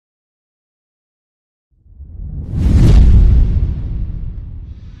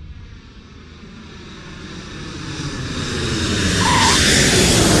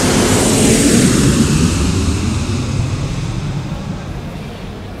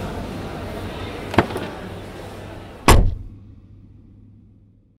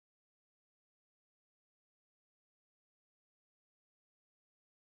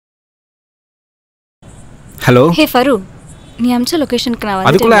Hello. ஹே ஃபரு, நீ அம்ச்ச லொகேஷனுக்கு நான்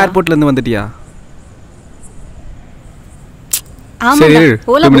வந்துட்டேன். அதுக்குள்ள ஏர்போர்ட்ல இருந்து வந்துட்டியா? ஆமாடா,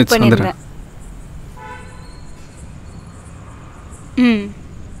 ஓலா புக் பண்ணிருந்தேன்.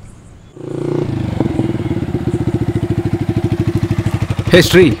 ஹே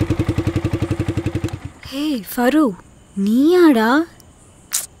ஸ்ரீ. ஹே ஃபரு, நீயாடா?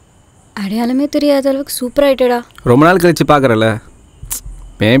 அடையாளமே தெரியாத அளவுக்கு சூப்பர் ஆயிட்டடா. ரொம்ப நாள் கழிச்சு பார்க்குறல,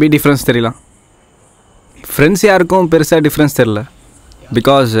 மேபி டிஃப்ரென்ஸ் தெரியலாம். ஃப்ரெண்ட்ஸ் யாருக்கும் பெருசாக டிஃப்ரென்ஸ் தெரியல.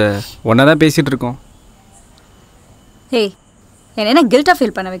 பிகாஸ் ஒன்றா தான் பேசிகிட்டு இருக்கோம். ஹே, என்ன கில்ட்டாக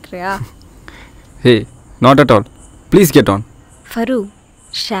ஃபீல் பண்ண வைக்கிறியா? ஹே, not at all. Please get on. ஃபரு,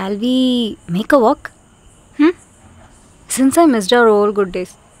 shall we make a walk? Since I missed our all good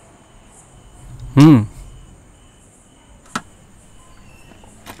days.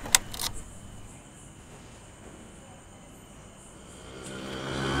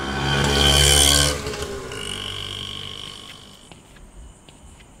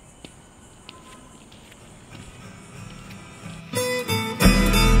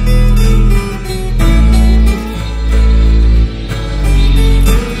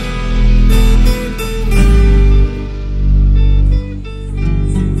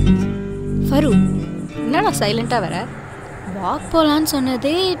 சைலண்டாக வர வாக் போகலான்னு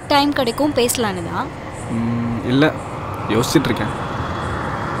சொன்னதே டைம் கிடைக்கும் பேசலான்னு தான். இல்லை, யோசிச்சுட்ருக்கேன்.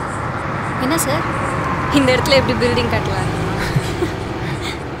 என்ன சார், இந்த இடத்துல எப்படி பில்டிங் கட்டலாம்?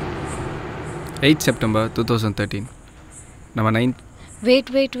 8 September 2013 நம்ம 9th.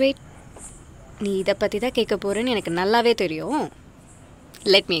 வெயிட், நீ இதை பற்றி தான் கேட்க போகிறேன்னு எனக்கு நல்லாவே தெரியும்.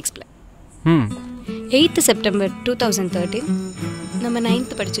 Let me explain. 8th September 2013 நம்ம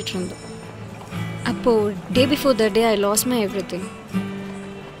 9th படிச்சுட்டு இருந்தோம். அப்போது day before the day I loss my everything.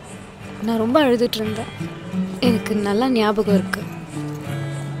 நான் ரொம்ப அழுதுட்டு இருந்தேன். எனக்கு நல்லா ஞாபகம் இருக்குது.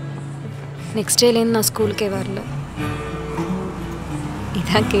 நெக்ஸ்ட் டேலேருந்து நான் ஸ்கூலுக்கே வரல.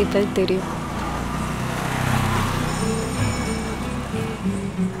 இதான் கேட்டது தெரியும்.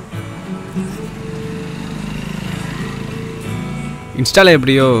 இன்ஸ்டாவில்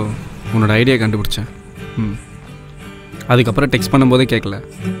எப்படியோ உன்னோட ஐடியா கண்டுபிடிச்சேன். அதுக்கப்புறம் டெக்ஸ்ட் பண்ணும்போதே கேட்கல.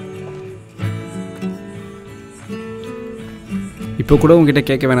 இப்போ கூட உங்ககிட்ட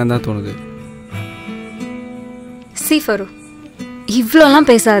கேட்க வேணாம் தான் தோணுது. சி ஃபரு, இவ்வளோலாம்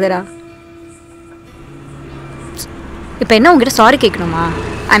பேசாதடா. இப்போ என்ன உங்ககிட்ட சாரி கேட்கணுமா?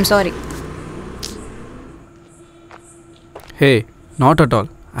 I am sorry. Hey, not at all.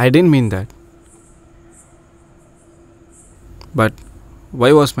 I tent mean that. But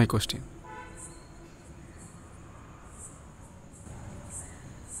why was my question?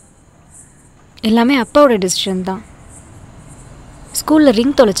 எல்லாமே அப்பாவோட டிசிஷன் தான். ஸ்கூலில்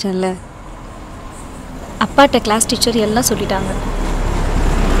ரிங் தொலைச்சேன்ல, அப்பாட்ட கிளாஸ் டீச்சர் எல்லாம் சொல்லிட்டாங்க.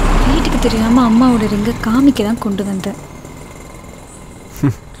 வீட்டுக்கு தெரியாமல் அம்மாவோட ரிங்கை காமிக்க தான் கொண்டு வந்தேன்.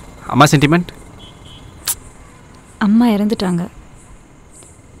 அம்மா சென்டிமெண்ட்? அம்மா இறந்துட்டாங்க.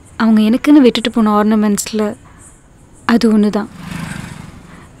 அவங்க எனக்குன்னு விட்டுட்டு போன ஆர்னமெண்ட்ஸில் அது ஒன்று தான்.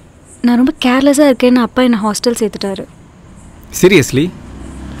 நான் ரொம்ப கேர்லெஸ்ஸாக இருக்கேன்னு அப்பா என்னை hostel சேர்த்துட்டாரு. Seriously?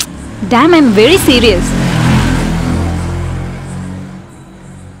 Dam, I am very serious.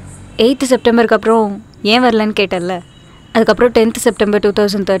 8th Septemberக்கு அப்புறம் ஏன் வரலன்னு கேட்டல, அதுக்கப்புறம் 10th September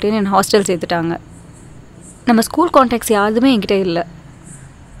 2013 என் ஹாஸ்டல் சேர்த்துட்டாங்க. நம்ம ஸ்கூல் கான்டாக்ட்ஸ் யாருமே என்கிட்ட இல்லை.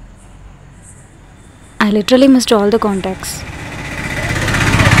 I literally mist all the contacts.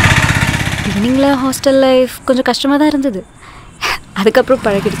 பிகினிங்கில் hostel life கொஞ்சம் கஷ்டமாக தான் இருந்தது. அதுக்கப்புறம்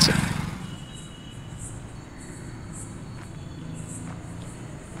பழகிடுச்சு.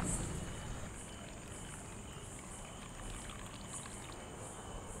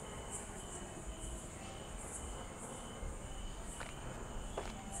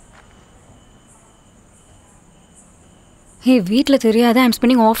 ஹே, வீட்டில் தெரியாது I am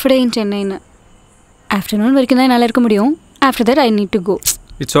spending of day in சென்னைன்னு. Afternoon வரைக்கும் தான் என்னால் இருக்க முடியும். After that I need to go.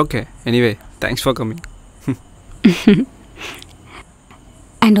 It's okay. Anyway, thanks for coming.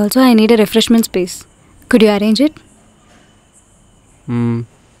 And also I need a refreshment space. Good you arrange it?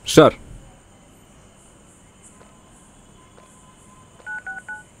 Sure.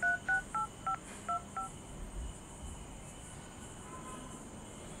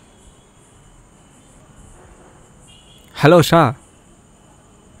 Hello Shah,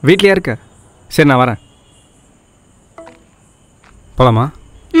 வீட்லையா இருக்க? சரி, நான் வரேன். போகலாமா?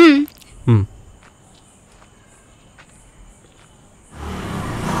 ம்.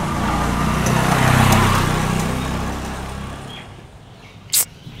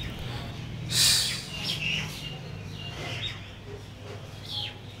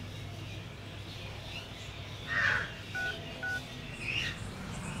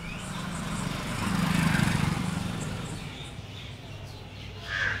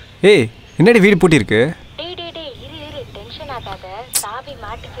 ஏய் என்னடி வீடு பூட்டிருக்கு? டேய் இரு டென்ஷன் ஆகாத. சாவி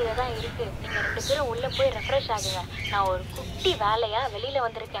மாட்டிக்கீழே தான் இருக்கு. நீங்க ரெண்டு பேரும் உள்ள போய் ரெஃப்ரெஷ் ஆகுங்க. நான் ஒரு குட்டி வேலையா வெளியில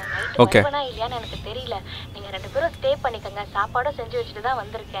வந்திருக்கேன். நைட் வருவனா இல்லையான்னு எனக்கு தெரியல. நீங்க ரெண்டு பேரும் ஸ்டே பண்ணிக்கங்க. சாப்பாடும் செஞ்சு வச்சுட்டு தான்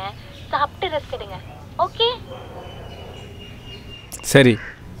வந்திருக்கேன். சாப்பிட்டு ரெஸ்ட் எடுங்க. ஓகே? சரி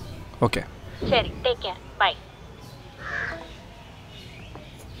ஓகே. சரி டேக் கேர். பை.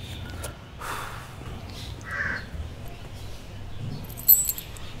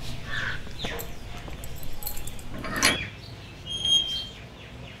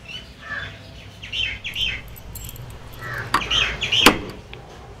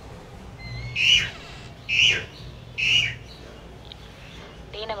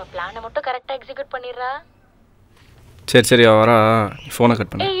 பிளானை மட்டும் கரெக்டாக எக்ஸிக்யூட் பண்ணிடுறா. சரி வரா. ஃபோனை கட்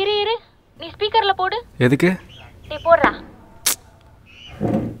பண்ணு. இரு நீ ஸ்பீக்கரில் போடு. எதுக்கு? டேய் போடுறா.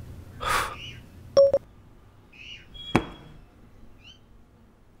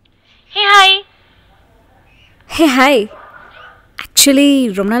 Hey hi. ஆக்சுவலி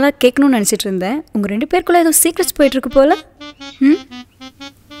ரொம்ப நாளாக கேட்கணும்னு நினச்சிட்டு இருந்தேன். உங்கள் ரெண்டு பேருக்குள்ளே ஏதோ சீக்ரெட்ஸ் போயிட்டுருக்கு போல்.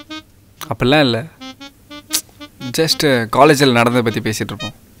 அப்படிலாம் இல்லை, ஜஸ்ட் காலேஜில் நடந்ததை பற்றி பேசிகிட்டு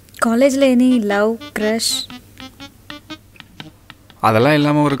இருப்போம். காலேஜில் எனி லவ் க்ரஷ்? அதெல்லாம்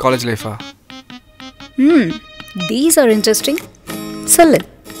இல்லாமல் ஒரு காலேஜ் லைஃபா? These are interesting. சொல்லு.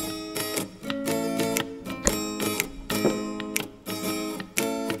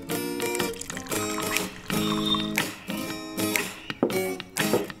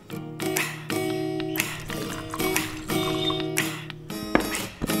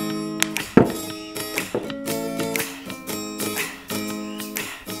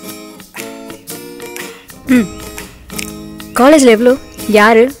 காலேஜில் எவ்வளோ?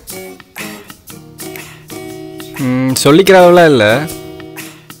 யாரு? சொல்லிக்கிறவெல்லாம் இல்லை,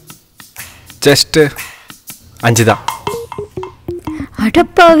 ஜஸ்ட்டு 5 தான்.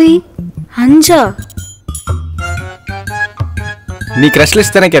 அடப்பாவி, 5? நீ க்ரஷ்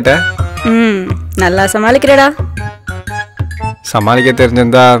லிஸ்ட் தானே கேட்ட? நல்லா சமாளிக்கிறடா. சமாளிக்க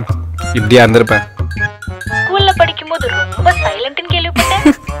தெரிஞ்சிருந்தா இப்படியா இருந்திருப்பேன். ஸ்கூல்ல படிக்கும்போது ரொம்ப சைலண்ட்னு கேள்விப்பட்டேன்.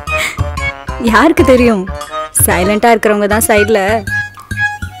 யாருக்கு தெரியும், சைலண்டாக இருக்கிறவங்க தான் சைடில்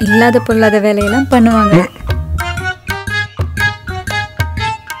இல்லாத பொல்லாத வேலையெல்லாம் பண்ணுவாங்க.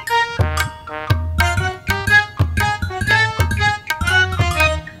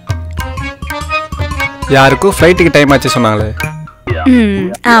 யாருக்கும் ஃப்ளைட்டுக்கு டைம் ஆச்சு சொன்னாங்களே.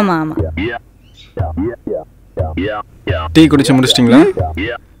 ஆமாம். டீ குடிச்சு முடிச்சிட்டிங்களா?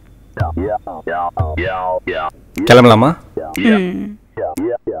 கிளம்பலாமா?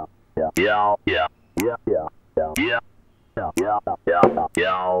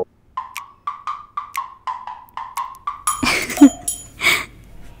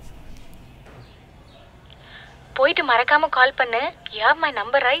 போயிட்டு மறக்காம கால் பண்ணு. You have my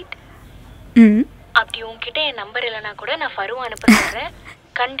number right? அப்படி உன்கிட்ட என் நம்பர் இல்லைனா கூட நான் ஃபருவா அனுப்ப சொல்றேன்.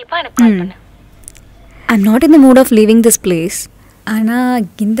 கண்டிப்பா எனக்கு கால் பண்ணு. I'm not in the mood of leaving this place. ஆனால்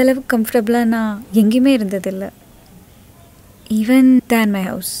இந்தளவுக்கு கம்ஃபர்டபுளாக நான் எங்கேயுமே இருந்ததில்லை, even than my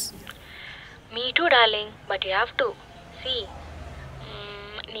house. Me two darling, but you have to C.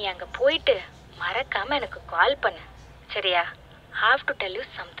 நீ அங்கே போயிட்டு மறக்காம எனக்கு கால் பண்ணு, சரியா? Have to tell you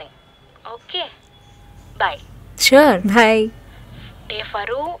something. Okay, by. Sure, by. டே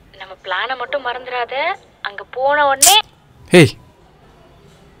ஃபரு, நம்ம பிளானை மட்டும் மறந்துடாத. அங்கே போன உடனே hey,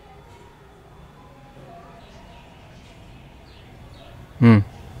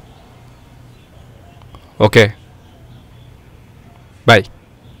 okay, by.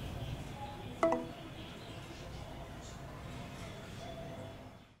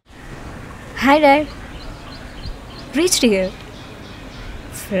 Hi Dad. Reached here.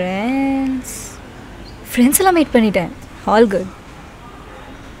 Friends எல்லாம் மீட் பண்ணிட்டேன். All good.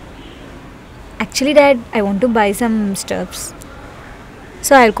 Actually Dad, I want to buy some stuffs.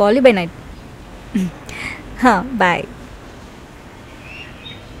 So I'll call you by night. Bye.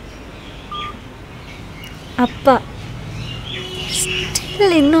 அப்பா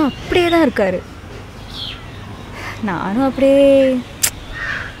ஸ்டில் இன்னும் அப்படியே தான் இருக்காரு. நானும் அப்படியே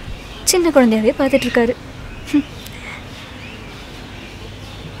சின்ன குழந்தையாவே பார்த்துட்ருக்காரு.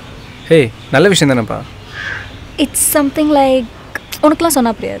 ஹே, நல்ல விஷயம் தானேப்பா. இட்ஸ் சம்திங் லைக் உனக்குலாம்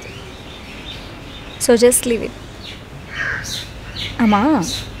சொன்னால் புரியாது. So just leave it. ஆமாம்,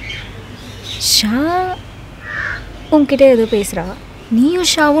 ஷா உங்ககிட்ட ஏதோ பேசுகிறா,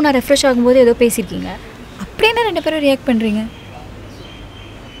 நீயும் ஷாவும் நான் ரெஃப்ரெஷ் ஆகும்போது ஏதோ பேசியிருக்கீங்க. அப்படியே என்ன 2 பேரும் ரியாக்ட் பண்ணுறீங்க?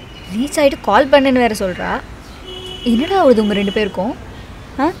 ரீச் ஆகிட்டு கால் பண்ணுன்னு வேறு சொல்கிறா. என்னடா ஆகுது உங்கள் 2 பேருக்கும்?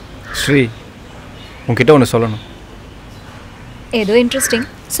 ஸ்ரீ, உங்ககிட்ட ஒன்று சொல்லணும். ஏதோ இன்ட்ரெஸ்டிங்,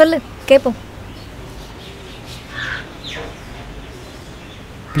 சொல்லு கேட்போம்.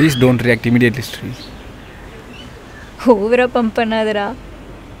 Please don't react immediately Sri. ஓவரா பம்ப் பண்ணாதடா.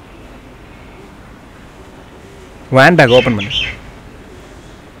 வேண்டாம், ஓப்பன் பண்ணு.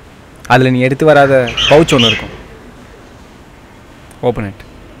 அதில் நீ எடுத்து வராத பவுச் ஒன்று இருக்கும். Open it.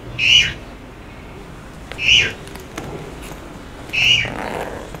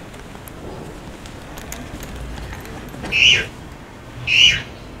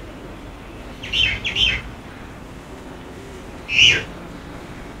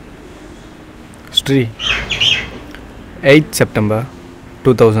 ஸ்ரீ, 8 செப்டம்பர்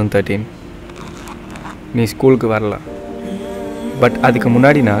 2013 நீ ஸ்கூலுக்கு வரல. பட் அதுக்கு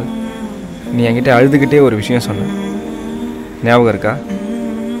முன்னாடி நாள் நீ என்கிட்ட அழுதுகிட்டே ஒரு விஷயம் சொன்ன. ஞாபகம் இருக்கா?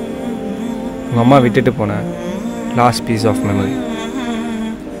 உங்கள் அம்மா விட்டுட்டு போன லாஸ்ட் பீஸ் ஆஃப் மெமரி,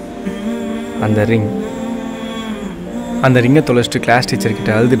 அந்த ரிங். அந்த ரிங்கை தொலைச்சிட்டு கிளாஸ்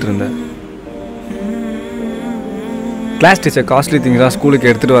டீச்சர்கிட்ட அழுதுட்டு இருந்த. கிளாஸ் டீச்சர் காஸ்ட்லி திங்ஸ்லாம் ஸ்கூலுக்கு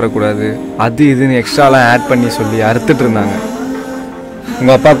எடுத்துகிட்டு வரக்கூடாது, அது இதுன்னு எக்ஸ்ட்ராலாம் ஆட் பண்ணி சொல்லி அறுத்துட்டு இருந்தாங்க.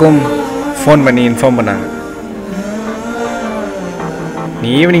 உங்கள் அப்பாவுக்கும் ஃபோன் பண்ணி இன்ஃபார்ம் பண்ணாங்க.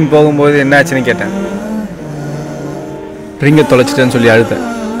 நீ ஈவினிங் போகும்போது என்ன ஆச்சுன்னு கேட்டேன். ரிங்கை தொலைச்சிட்டேன்னு சொல்லி அழுத்தேன்.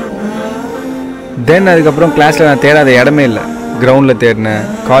 தென் அதுக்கப்புறம் கிளாஸில் நான் தேடாத இடமே இல்லை. கிரவுண்டில் தேடினேன்,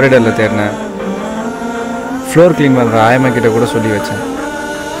 காரிடரில் தேடினேன், ஃப்ளோர் க்ளீன் பண்ணுற ஆயம்மா கிட்ட கூட சொல்லி வச்சேன்.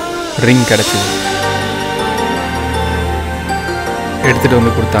 ரிங் கிடச்சிது. எடுத்துகிட்டு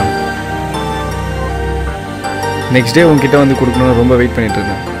வந்து கொடுத்தாங்க. நெக்ஸ்ட் டே உங்ககிட்ட வந்து கொடுக்கணும்னு ரொம்ப வெயிட் பண்ணிட்டு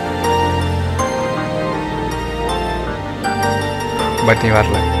இருந்தேன். பட் நீ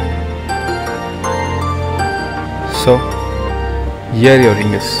வரல. So here your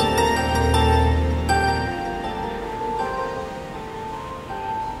ring is.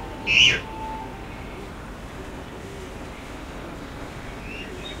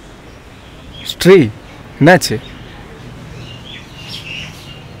 Sri, என்னாச்சு?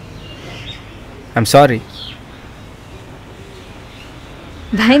 I'm sorry.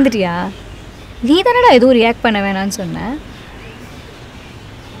 பயந்துட்டியா? நீ தானடா எதுவும் ரியாக்ட் பண்ண வேணான்னு சொன்ன.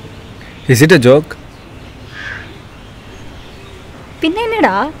 Is it a joke? பின்ன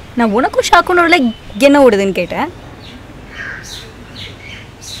என்னடா, நான் உனக்கும் ஷாக்குன்னு என்ன ஓடுதுன்னு கேட்டேன்.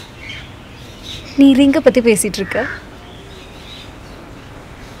 நீ ரிங்கை பற்றி பேசிகிட்டு இருக்க.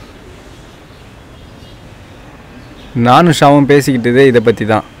 நானும் ஷாவும் பேசிக்கிட்டதே இதை பற்றி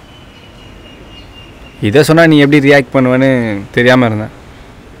தான். இதை சொன்னால் நீ எப்படி ரியாக்ட் பண்ணுவேன்னு தெரியாமல் இருந்தேன்,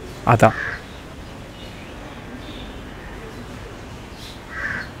 அதான்.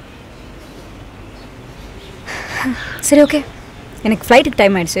 சரி, ஓகே, எனக்கு ஃப்ளைட்டுக்கு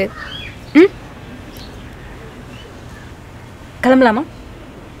டைம் ஆயிடுச்சு. கிளம்பலாமா?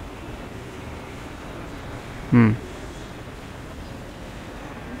 ம்.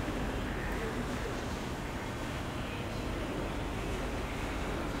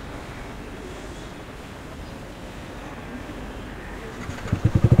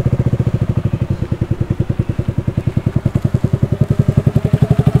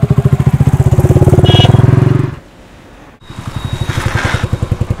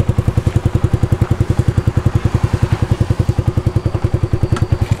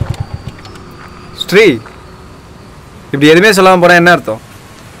 ஸ்ரீ, இப்படி எதுவுமே சொல்லாமல் போனால் என்ன அர்த்தம்?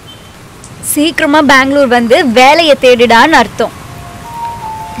 சீக்கிரமாக பெங்களூர் வந்து வேலையை தேடிடான்னு அர்த்தம்.